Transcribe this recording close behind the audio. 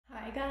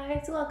Hi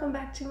guys, welcome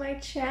back to my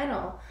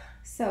channel.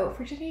 So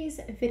for today's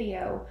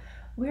video,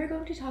 we're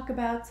going to talk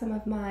about some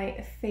of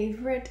my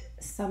favorite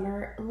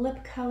summer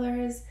lip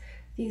colors.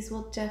 These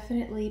will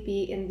definitely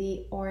be in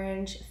the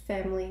orange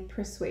family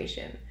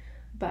persuasion.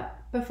 But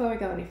before we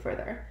go any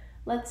further,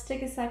 let's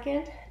take a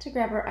second to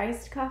grab our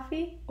iced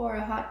coffee or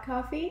a hot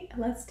coffee.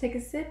 Let's take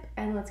a sip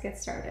and let's get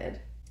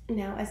started.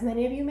 Now, as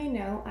many of you may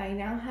know, I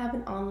now have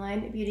an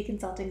online beauty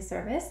consulting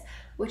service,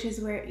 which is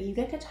where you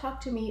get to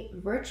talk to me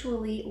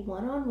virtually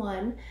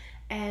one-on-one,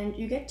 and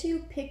you get to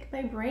pick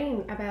my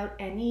brain about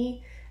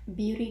any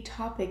beauty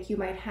topic you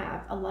might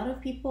have. A lot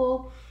of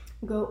people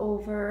go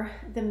over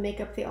the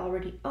makeup they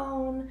already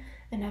own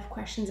and have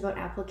questions about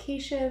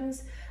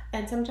applications,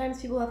 and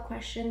sometimes people have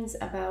questions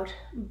about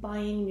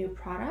buying new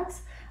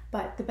products,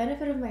 but the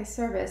benefit of my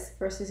service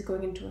versus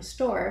going into a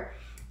store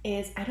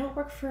is I don't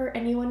work for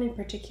anyone in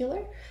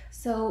particular.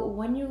 So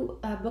when you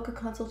book a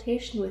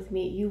consultation with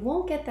me, you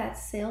won't get that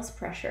sales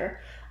pressure.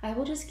 I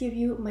will just give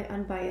you my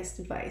unbiased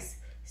advice.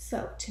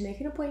 So to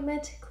make an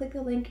appointment, click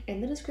the link in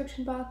the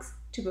description box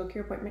to book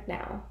your appointment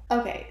now.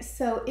 Okay,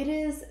 so it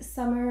is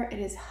summer, it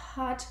is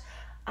hot.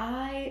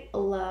 I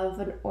love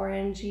an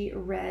orangey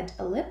red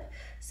lip.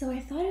 So I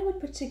thought I would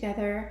put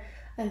together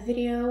a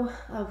video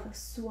of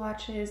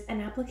swatches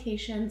and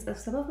applications of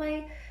some of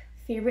my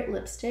favorite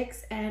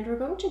lipsticks, and we're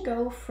going to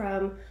go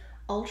from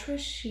ultra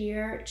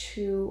sheer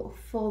to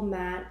full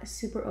matte,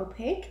 super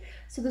opaque.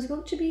 So there's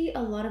going to be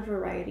a lot of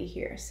variety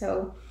here.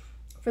 So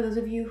for those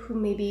of you who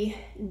may be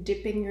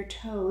dipping your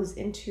toes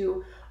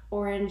into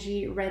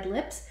orangey red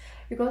lips,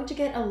 you're going to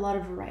get a lot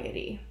of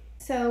variety.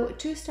 So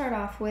to start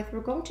off with,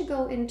 we're going to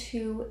go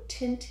into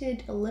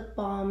tinted lip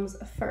balms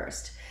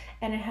first.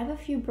 And I have a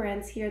few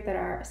brands here that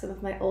are some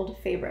of my old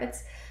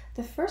favorites.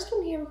 The first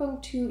one here we're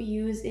going to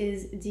use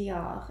is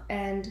Dior,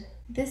 and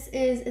this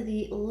is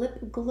the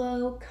Lip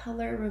Glow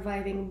Color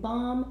Reviving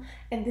Balm,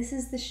 and this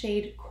is the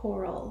shade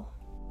Coral.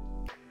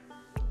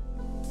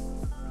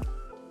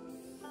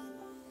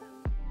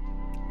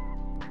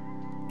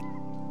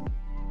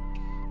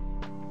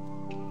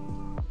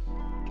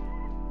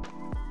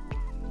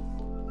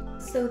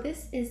 So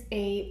this is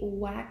a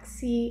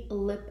waxy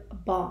lip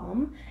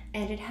balm,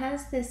 and it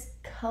has this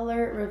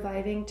color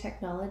reviving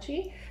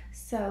technology.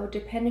 So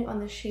depending on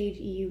the shade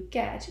you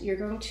get, you're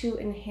going to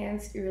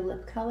enhance your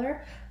lip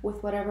color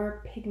with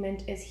whatever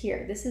pigment is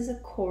here. This is a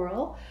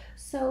coral.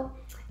 So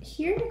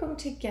here you're going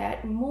to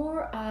get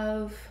more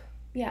of,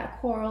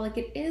 coral. Like,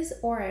 it is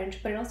orange,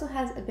 but it also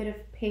has a bit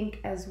of pink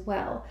as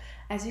well.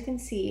 As you can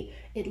see,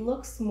 it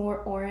looks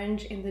more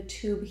orange in the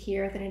tube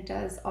here than it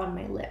does on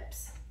my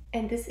lips.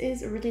 And this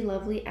is really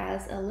lovely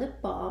as a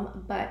lip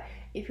balm, but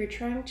if you're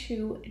trying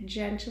to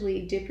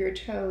gently dip your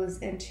toes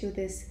into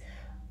this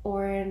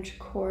orange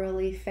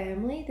corally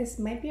family, this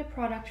might be a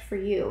product for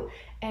you.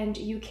 And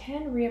you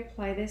can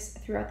reapply this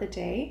throughout the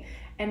day.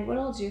 And what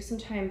I'll do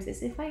sometimes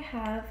is, if I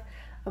have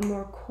a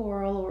more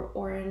coral or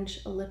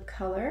orange lip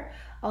color,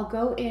 I'll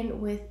go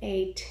in with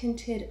a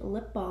tinted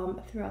lip balm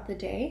throughout the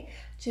day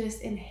to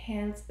just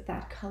enhance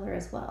that color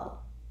as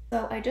well.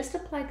 So I just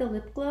applied the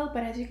lip glow,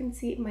 but as you can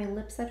see, my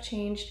lips have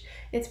changed.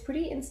 It's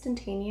pretty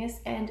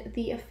instantaneous and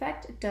the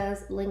effect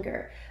does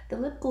linger. The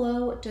lip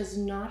glow does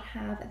not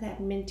have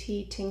that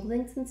minty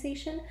tingling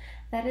sensation.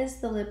 That is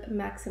the lip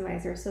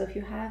maximizer. So if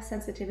you have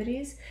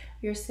sensitivities,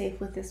 you're safe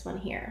with this one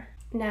here.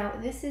 Now,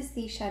 this is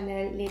the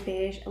Chanel Les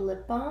Beiges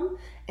Lip Balm,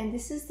 and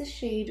this is the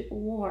shade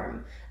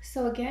Warm.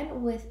 So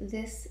again, with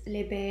this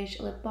Les Beiges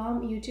Lip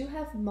Balm, you do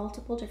have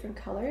multiple different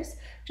colors,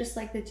 just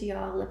like the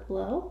Dior Lip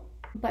Glow.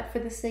 But for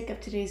the sake of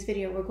today's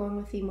video, we're going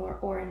with the more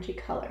orangey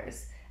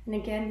colors. And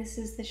again, this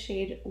is the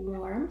shade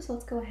Warm, so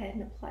let's go ahead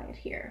and apply it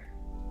here.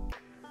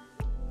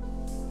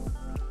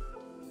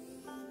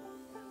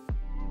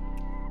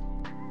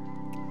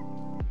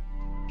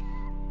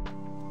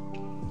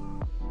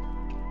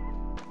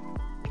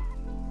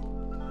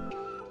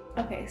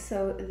 Okay,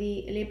 so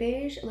the Les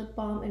Beiges Lip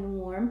Balm in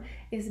Warm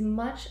is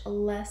much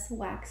less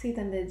waxy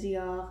than the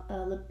Dior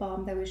lip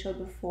balm that we showed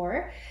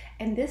before.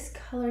 And this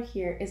color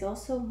here is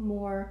also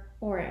more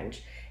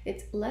orange.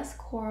 It's less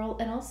coral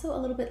and also a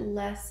little bit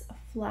less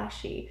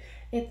flashy.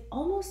 It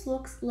almost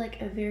looks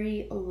like a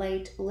very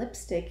light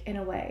lipstick in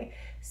a way.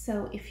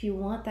 So if you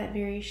want that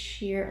very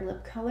sheer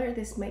lip color,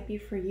 this might be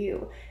for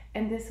you.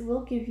 And this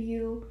will give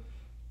you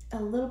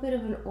a little bit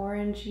of an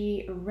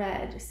orangey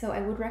red. So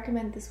I would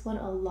recommend this one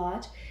a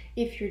lot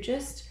if you're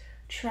just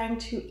trying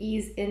to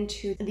ease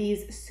into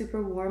these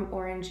super warm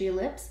orangey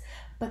lips,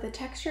 but the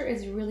texture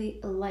is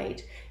really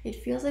light. It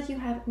feels like you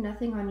have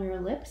nothing on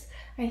your lips.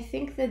 I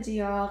think the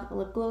Dior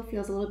lip glow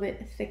feels a little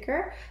bit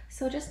thicker,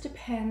 so it just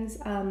depends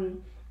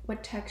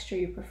what texture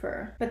you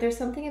prefer. But there's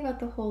something about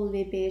the whole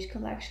Les Beiges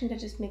collection that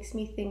just makes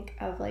me think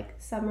of like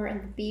summer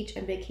and the beach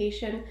and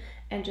vacation,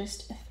 and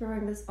just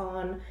throwing this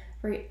on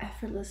very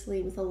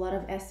effortlessly with a lot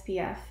of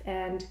SPF.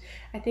 And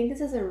I think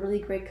this is a really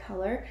great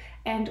color.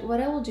 And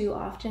what I will do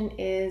often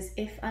is,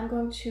 if I'm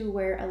going to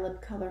wear a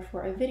lip color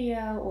for a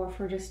video or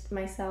for just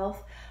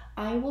myself,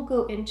 I will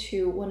go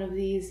into one of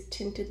these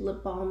tinted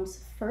lip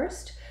balms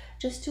first,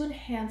 just to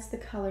enhance the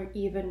color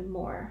even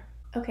more.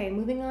 Okay,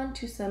 moving on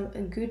to some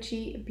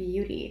Gucci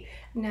Beauty.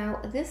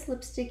 Now, this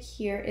lipstick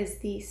here is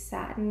the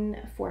satin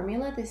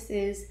formula. This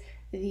is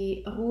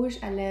the Rouge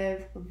à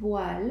Lèvres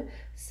Voile,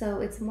 so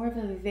it's more of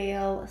a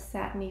veil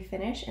satiny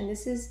finish, and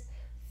this is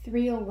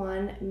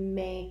 301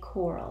 May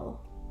Coral.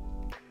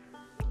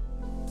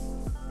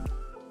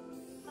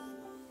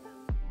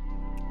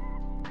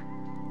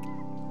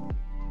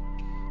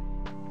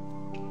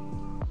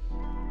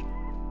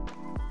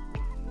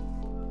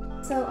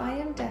 So I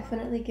am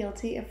definitely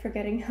guilty of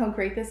forgetting how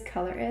great this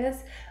color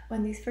is.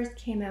 When these first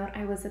came out,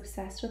 I was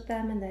obsessed with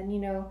them, and then, you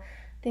know,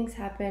 things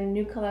happen,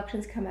 new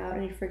collections come out,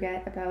 and you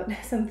forget about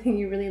something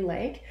you really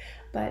like.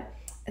 But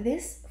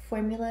this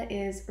formula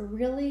is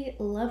really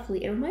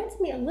lovely. It reminds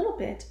me a little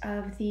bit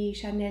of the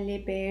Chanel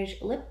Les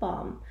Beiges lip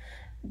balm.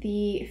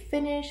 The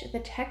finish, the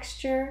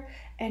texture,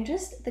 and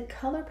just the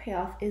color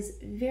payoff is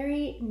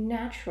very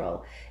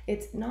natural.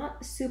 It's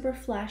not super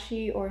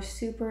flashy or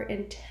super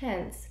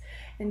intense.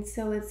 And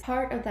so it's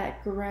part of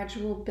that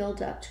gradual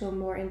build up to a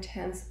more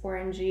intense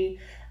orangey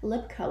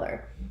lip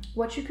color.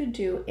 What you could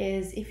do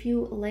is, if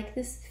you like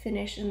this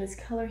finish and this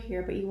color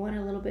here, but you want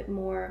a little bit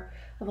more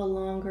of a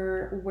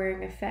longer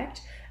wearing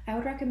effect, I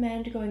would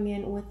recommend going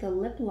in with the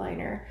lip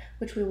liner,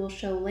 which we will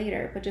show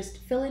later, but just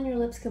fill in your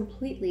lips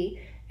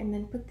completely and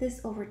then put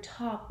this over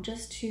top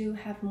just to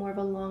have more of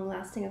a long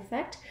lasting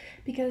effect,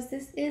 because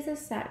this is a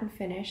satin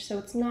finish, so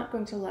it's not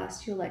going to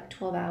last you like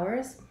 12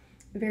 hours.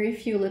 Very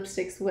few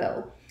lipsticks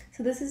will.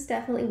 So this is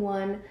definitely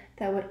one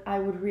that I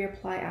would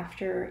reapply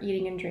after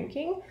eating and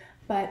drinking,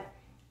 but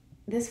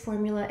this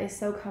formula is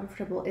so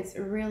comfortable. It's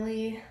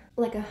really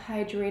like a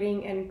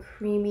hydrating and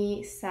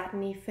creamy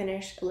satiny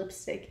finish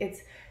lipstick.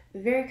 It's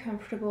very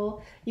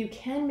comfortable. You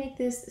can make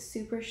this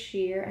super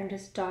sheer and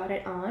just dot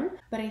it on,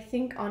 but I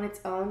think on its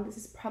own, this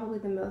is probably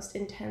the most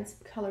intense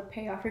color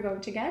payoff you're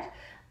going to get,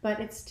 but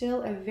it's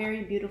still a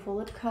very beautiful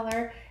lip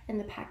color, and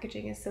the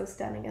packaging is so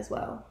stunning as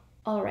well.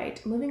 All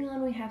right, moving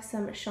on, we have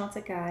some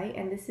Chantecaille,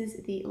 and this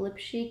is the Lip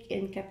Chic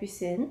in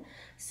Capucine.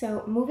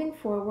 So moving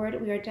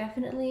forward, we are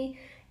definitely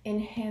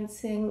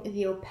enhancing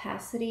the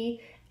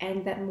opacity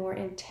and that more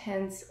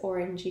intense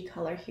orangey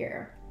color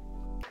here.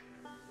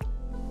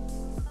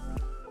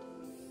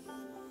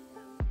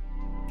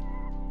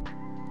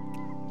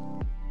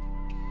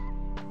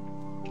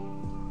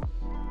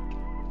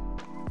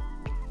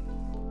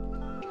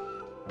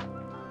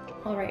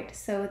 All right,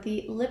 so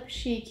the Lip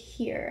Chic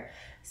here.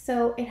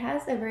 So it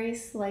has a very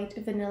slight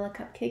vanilla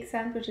cupcake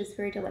scent, which is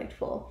very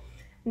delightful.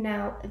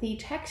 Now, the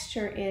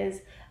texture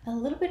is a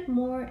little bit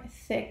more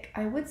thick.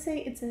 I would say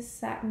it's a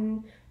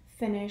satin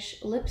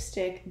finish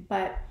lipstick,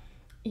 but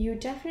you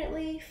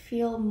definitely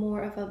feel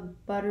more of a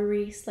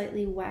buttery,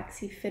 slightly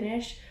waxy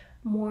finish,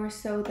 more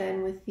so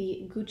than with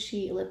the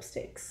Gucci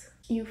lipsticks.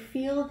 You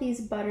feel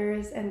these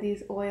butters and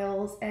these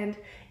oils, and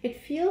it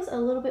feels a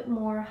little bit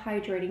more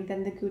hydrating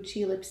than the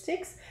Gucci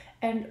lipsticks.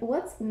 And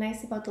what's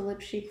nice about the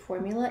Lip Chic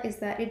formula is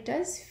that it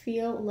does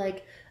feel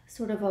like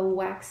sort of a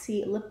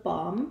waxy lip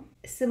balm,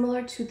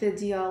 similar to the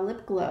Dior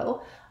Lip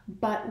Glow,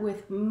 but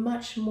with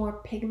much more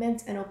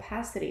pigment and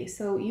opacity.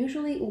 So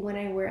usually when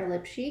I wear a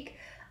Lip Chic,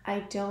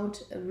 I don't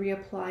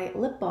reapply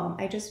lip balm,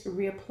 I just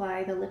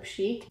reapply the Lip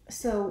Chic.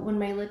 So when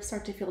my lips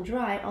start to feel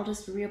dry, I'll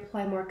just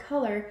reapply more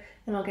color,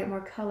 and I'll get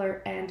more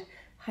color and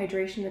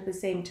hydration at the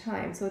same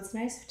time. So it's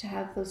nice to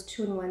have those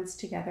two-in-ones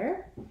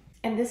together.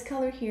 And this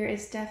color here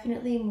is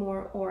definitely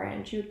more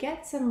orange. You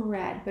get some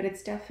red, but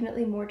it's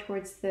definitely more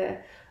towards the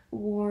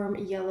warm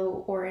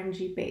yellow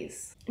orangey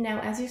base. Now,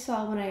 as you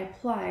saw when I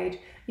applied,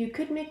 you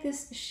could make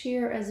this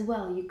sheer as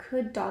well. You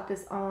could dot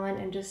this on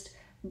and just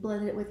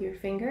blend it with your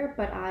finger,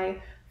 but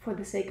I, for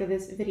the sake of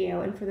this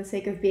video and for the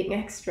sake of being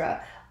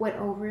extra, went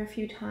over a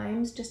few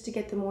times just to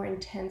get the more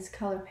intense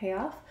color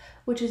payoff,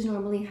 which is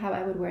normally how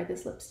I would wear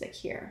this lipstick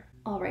here.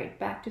 All right,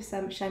 back to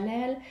some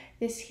Chanel.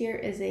 This here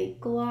is a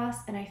gloss,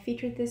 and I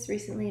featured this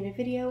recently in a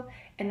video,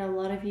 and a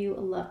lot of you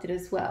loved it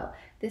as well.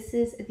 This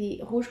is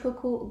the Rouge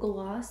Coco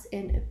gloss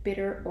in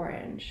Bitter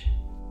Orange.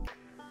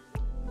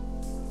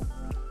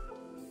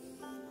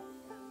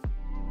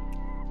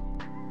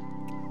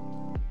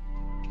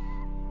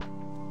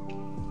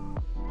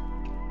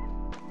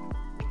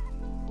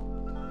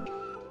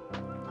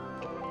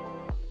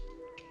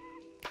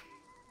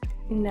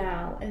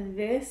 Now,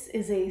 this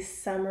is a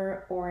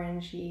summer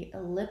orangey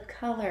lip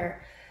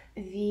color.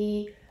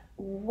 The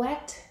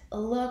wet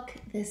look,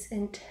 this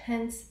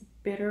intense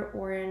bitter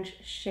orange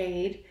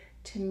shade,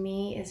 to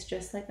me is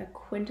just like a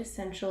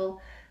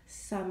quintessential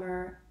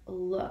summer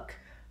look.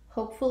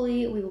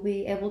 Hopefully we will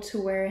be able to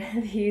wear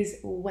these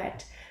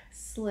wet,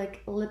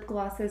 slick lip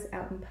glosses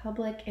out in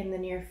public in the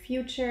near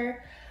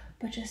future,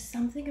 but just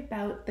something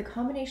about the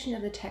combination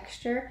of the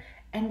texture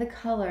and the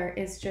color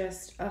is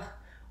just,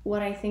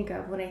 what I think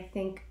of when I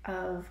think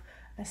of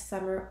a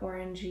summer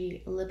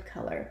orangey lip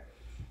color.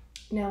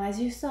 Now, as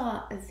you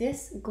saw,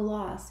 this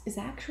gloss is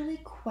actually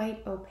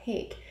quite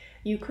opaque.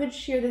 You could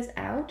sheer this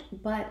out,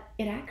 but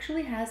it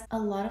actually has a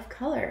lot of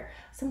color.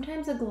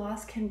 Sometimes a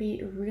gloss can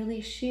be really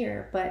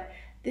sheer, but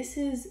This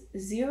is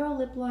zero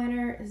lip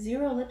liner,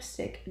 zero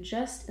lipstick,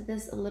 just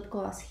this lip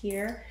gloss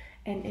here,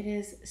 and it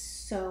is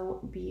so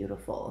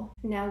beautiful.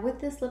 Now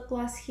with this lip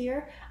gloss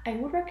here, I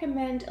would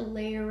recommend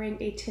layering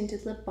a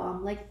tinted lip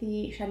balm like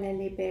the Chanel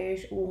Les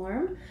Beiges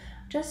Warm,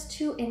 just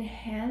to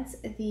enhance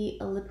the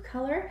lip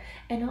color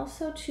and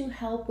also to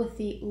help with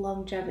the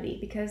longevity,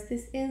 because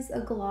this is a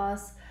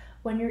gloss.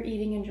 When you're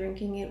eating and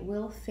drinking, it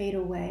will fade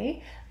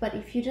away, but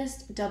if you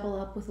just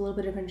double up with a little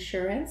bit of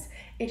insurance,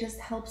 it just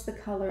helps the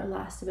color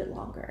last a bit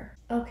longer.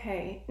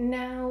 Okay,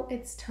 now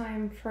it's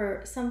time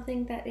for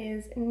something that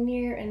is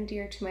near and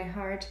dear to my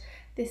heart.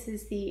 This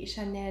is the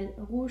Chanel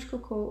Rouge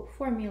Coco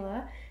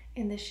formula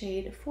in the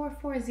shade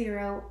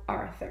 440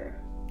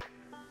 Arthur.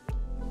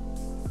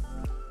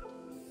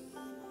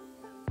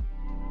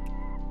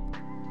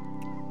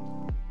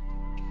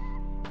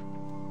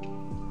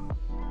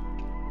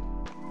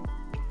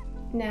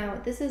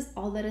 Now, this is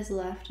all that is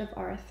left of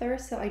Arthur,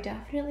 so I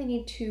definitely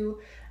need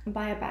to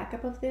buy a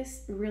backup of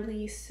this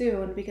really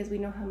soon because we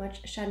know how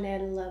much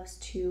Chanel loves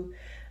to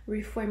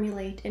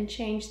reformulate and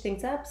change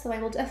things up, so I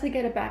will definitely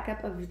get a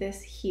backup of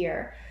this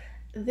here.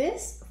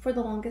 This, for the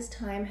longest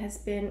time, has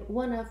been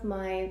one of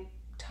my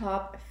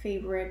top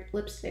favorite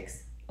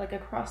lipsticks, like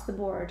across the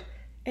board,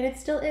 and it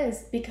still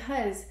is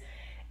because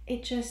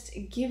it just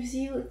gives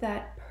you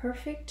that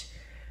perfect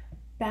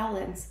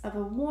balance of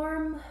a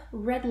warm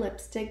red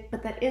lipstick,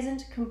 but that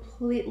isn't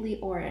completely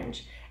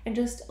orange. And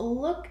just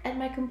look at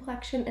my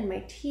complexion and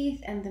my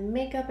teeth and the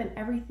makeup and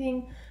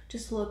everything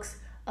just looks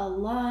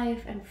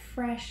alive and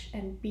fresh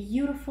and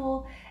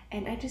beautiful.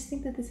 And I just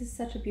think that this is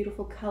such a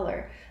beautiful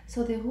color.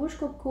 So the Rouge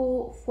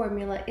Coco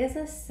formula is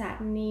a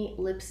satiny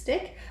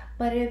lipstick,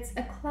 but it's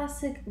a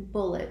classic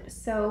bullet.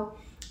 So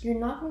you're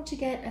not going to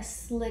get a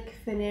slick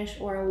finish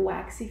or a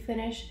waxy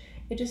finish.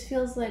 It just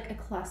feels like a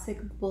classic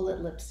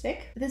bullet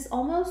lipstick. This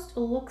almost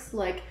looks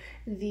like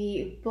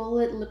the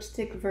bullet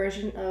lipstick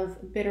version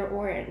of Bitter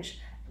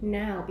Orange.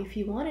 Now, if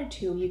you wanted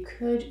to, you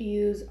could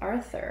use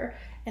Arthur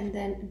and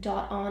then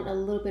dot on a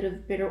little bit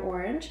of Bitter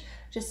Orange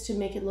just to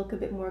make it look a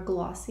bit more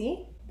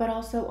glossy. But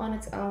also on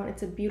its own,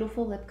 it's a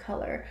beautiful lip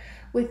color.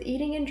 With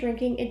eating and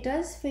drinking, it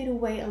does fade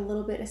away a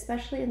little bit,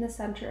 especially in the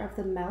center of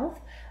the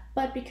mouth.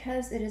 But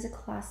because it is a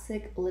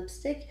classic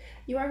lipstick,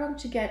 you are going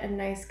to get a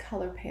nice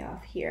color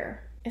payoff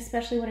here,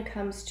 especially when it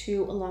comes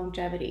to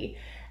longevity.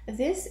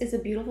 This is a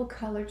beautiful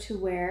color to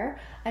wear.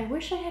 I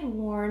wish I had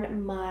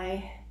worn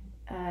my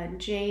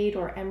jade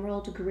or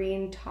emerald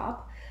green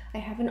top. I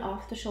have an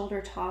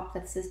off-the-shoulder top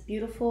that's this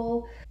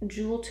beautiful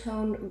jewel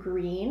tone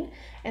green,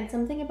 and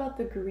something about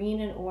the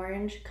green and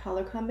orange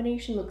color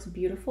combination looks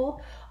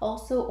beautiful.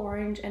 Also,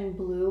 orange and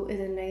blue is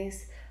a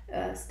nice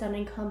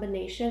stunning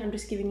combination. I'm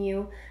just giving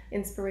you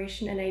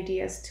inspiration and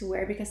ideas to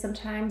wear because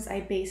sometimes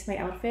I base my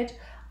outfit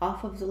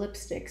off of the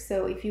lipstick.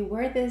 So if you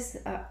wear this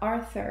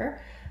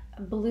Arthur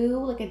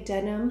blue, like a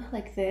denim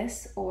like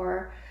this,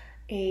 or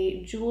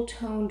a jewel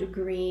toned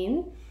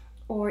green,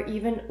 or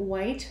even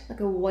white,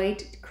 like a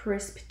white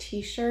crisp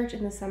t-shirt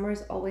in the summer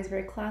is always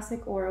very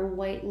classic, or a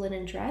white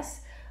linen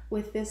dress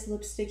with this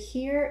lipstick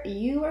here,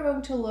 you are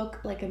going to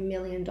look like $1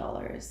 million.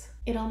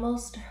 It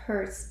almost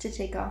hurts to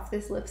take off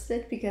this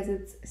lipstick because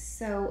it's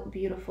so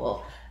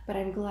beautiful, but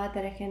I'm glad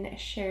that I can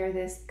share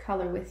this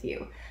color with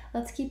you.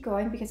 Let's keep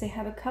going because I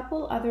have a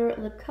couple other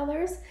lip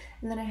colors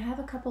and then I have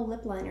a couple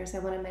lip liners I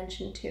want to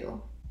mention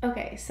too.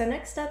 Okay, so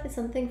next up is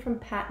something from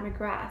Pat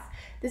McGrath.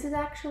 This is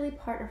actually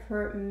part of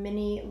her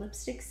mini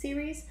lipstick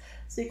series,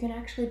 so you can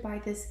actually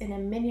buy this in a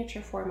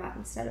miniature format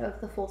instead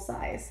of the full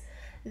size.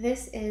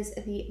 This is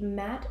the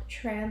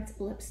MatteTrance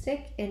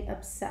lipstick in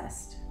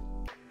Obsessed.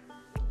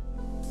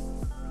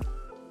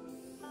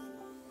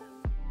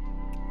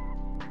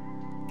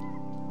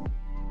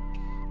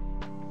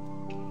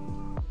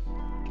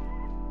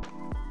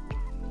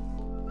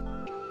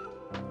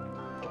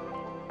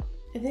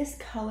 This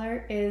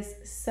color is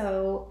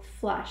so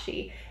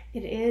flashy.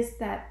 It is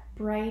that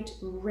bright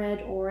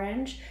red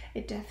orange.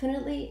 It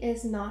definitely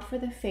is not for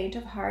the faint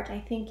of heart. I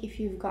think if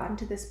you've gotten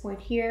to this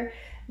point here,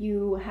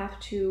 you have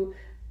to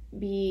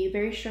be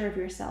very sure of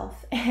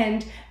yourself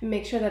and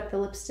make sure that the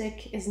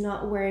lipstick is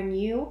not wearing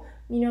you.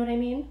 You know what I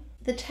mean?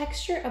 The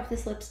texture of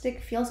this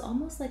lipstick feels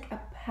almost like a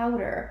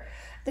powder.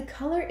 The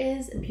color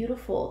is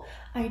beautiful.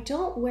 I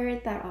don't wear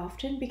it that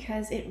often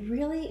because it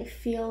really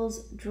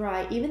feels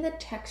dry. Even the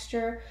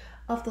texture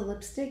of the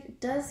lipstick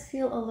does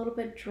feel a little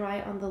bit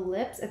dry on the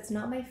lips. It's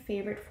not my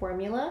favorite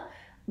formula,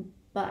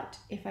 but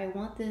if I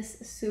want this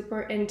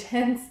super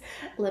intense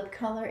lip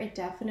color, it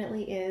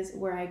definitely is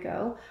where I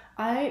go.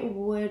 I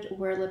would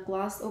wear lip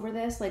gloss over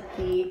this, like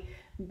the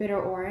Bitter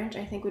Orange,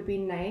 I think would be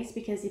nice,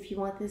 because if you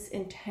want this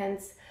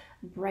intense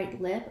bright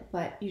lip,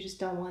 but you just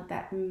don't want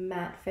that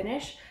matte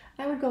finish,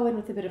 I would go in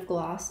with a bit of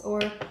gloss,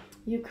 or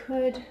you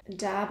could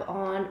dab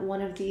on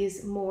one of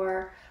these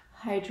more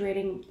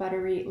hydrating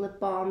buttery lip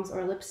balms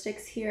or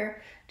lipsticks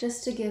here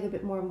just to give a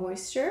bit more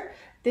moisture.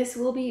 This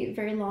will be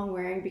very long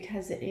wearing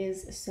because it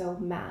is so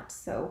matte.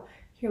 So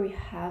here we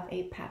have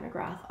a Pat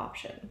McGrath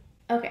option.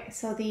 Okay,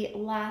 so the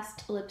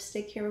last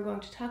lipstick here we're going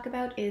to talk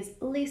about is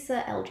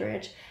Lisa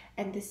Eldridge,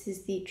 and this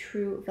is the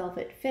True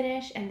Velvet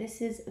Finish, and this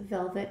is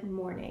Velvet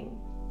Morning.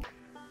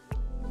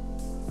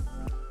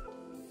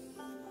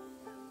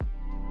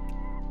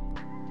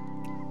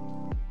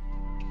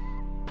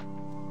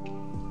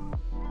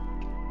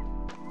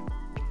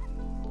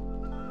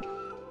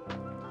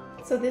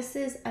 So this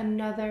is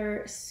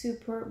another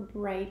super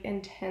bright,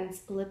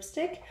 intense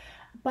lipstick,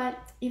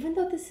 but even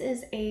though this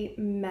is a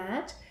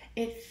matte,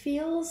 it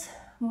feels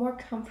more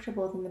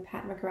comfortable than the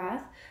Pat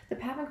McGrath. The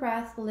Pat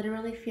McGrath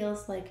literally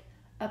feels like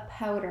a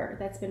powder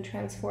that's been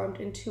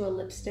transformed into a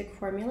lipstick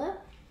formula,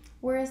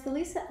 whereas the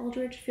Lisa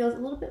Eldridge feels a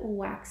little bit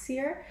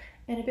waxier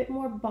and a bit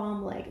more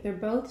balm-like. They're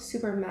both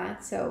super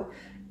matte, so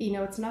you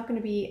know it's not going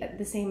to be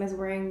the same as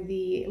wearing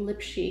the Lip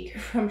Chic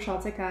from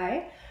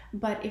Chantecaille,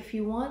 but if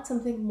you want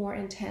something more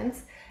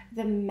intense,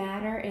 the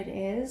matter it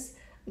is,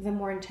 the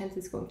more intense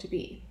it's going to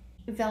be.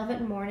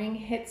 Velvet Morning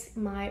hits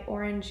my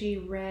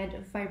orangey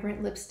red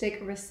vibrant lipstick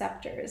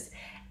receptors,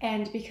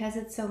 and because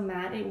it's so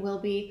matte, it will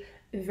be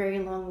very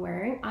long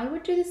wearing. I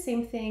would do the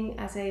same thing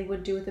as I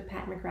would do with the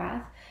Pat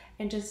McGrath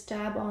and just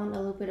dab on a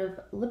little bit of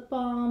lip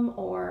balm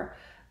or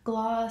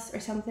gloss or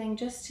something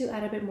just to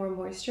add a bit more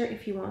moisture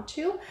if you want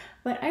to,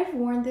 but I've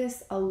worn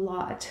this a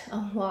lot,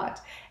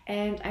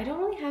 and I don't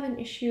really have an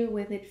issue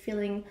with it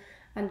feeling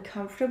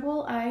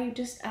uncomfortable. I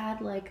just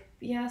add like,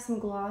 yeah, some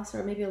gloss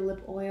or maybe a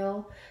lip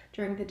oil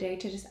during the day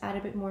to just add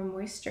a bit more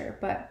moisture.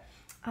 But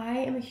I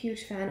am a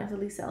huge fan of the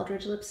Lisa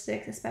Eldridge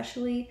lipsticks,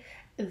 especially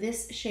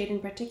this shade in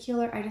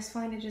particular. I just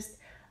find it just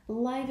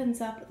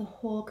livens up the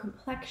whole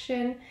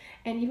complexion,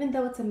 and even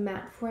though it's a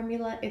matte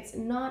formula, it's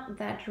not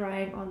that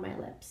drying on my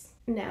lips.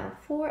 Now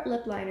for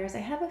lip liners, I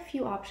have a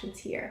few options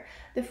here.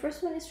 The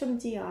first one is from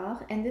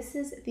Dior, and this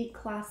is the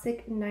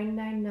classic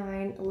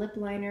 999 lip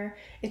liner.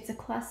 It's a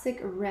classic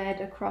red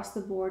across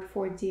the board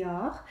for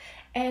Dior,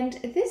 and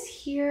this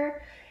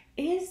here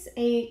is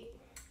a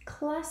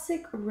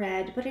classic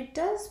red, but it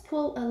does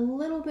pull a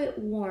little bit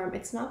warm.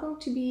 It's not going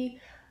to be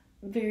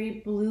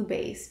very blue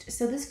based,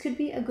 so this could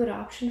be a good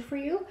option for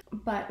you,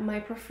 but my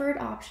preferred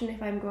option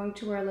if I'm going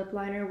to wear a lip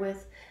liner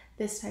with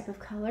this type of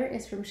color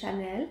is from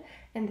Chanel,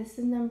 and this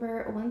is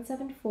number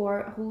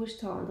 174 Rouge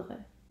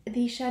Tendre.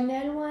 The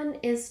Chanel one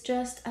is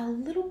just a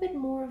little bit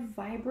more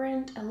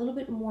vibrant, a little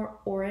bit more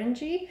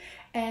orangey,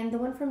 and the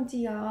one from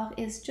Dior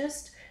is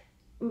just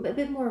a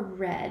bit more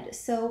red.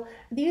 So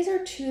these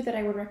are two that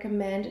I would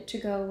recommend to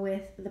go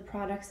with the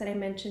products that I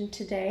mentioned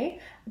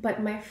today,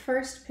 but my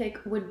first pick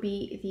would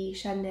be the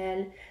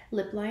Chanel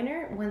lip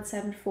liner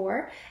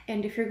 174,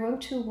 and if you're going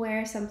to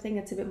wear something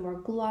that's a bit more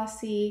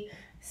glossy,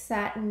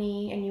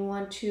 satiny, and you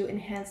want to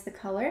enhance the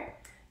color,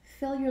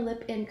 fill your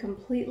lip in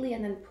completely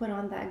and then put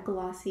on that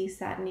glossy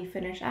satiny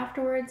finish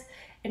afterwards,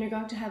 and you're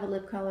going to have a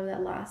lip color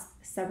that lasts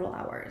several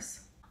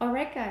hours.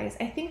 Alright guys,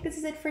 I think this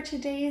is it for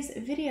today's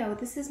video.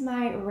 This is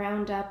my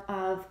roundup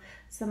of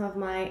some of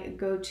my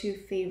go-to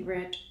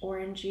favorite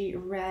orangey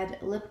red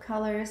lip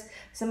colors.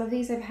 Some of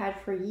these I've had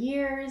for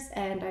years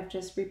and I've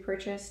just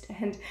repurchased,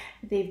 and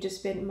they've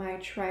just been my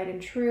tried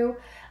and true.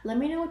 Let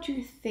me know what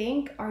you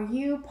think. Are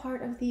you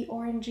part of the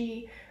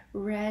orangey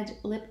red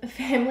lip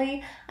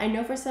family? I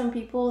know for some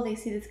people they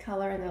see this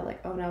color and they're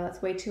like, oh no,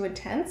 that's way too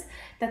intense.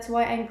 That's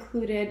why I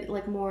included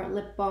like more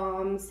lip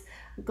balms,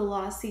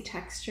 glossy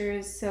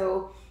textures.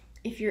 So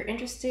if you're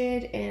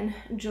interested in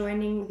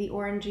joining the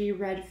orangey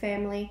red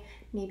family,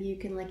 maybe you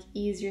can like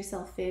ease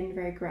yourself in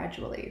very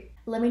gradually.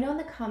 Let me know in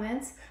the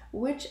comments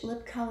which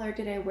lip color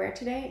did I wear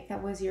today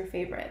that was your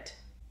favorite.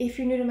 If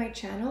you're new to my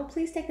channel,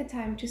 please take the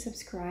time to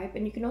subscribe,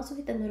 and you can also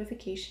hit the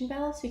notification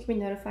bell so you can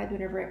be notified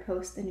whenever I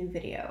post a new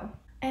video.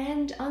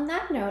 And on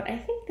that note, I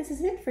think this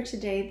is it for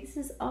today. This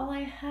is all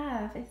I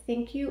have.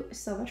 Thank you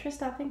so much for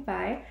stopping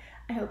by.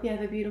 I hope you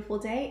have a beautiful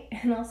day,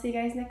 and I'll see you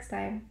guys next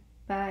time.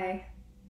 Bye.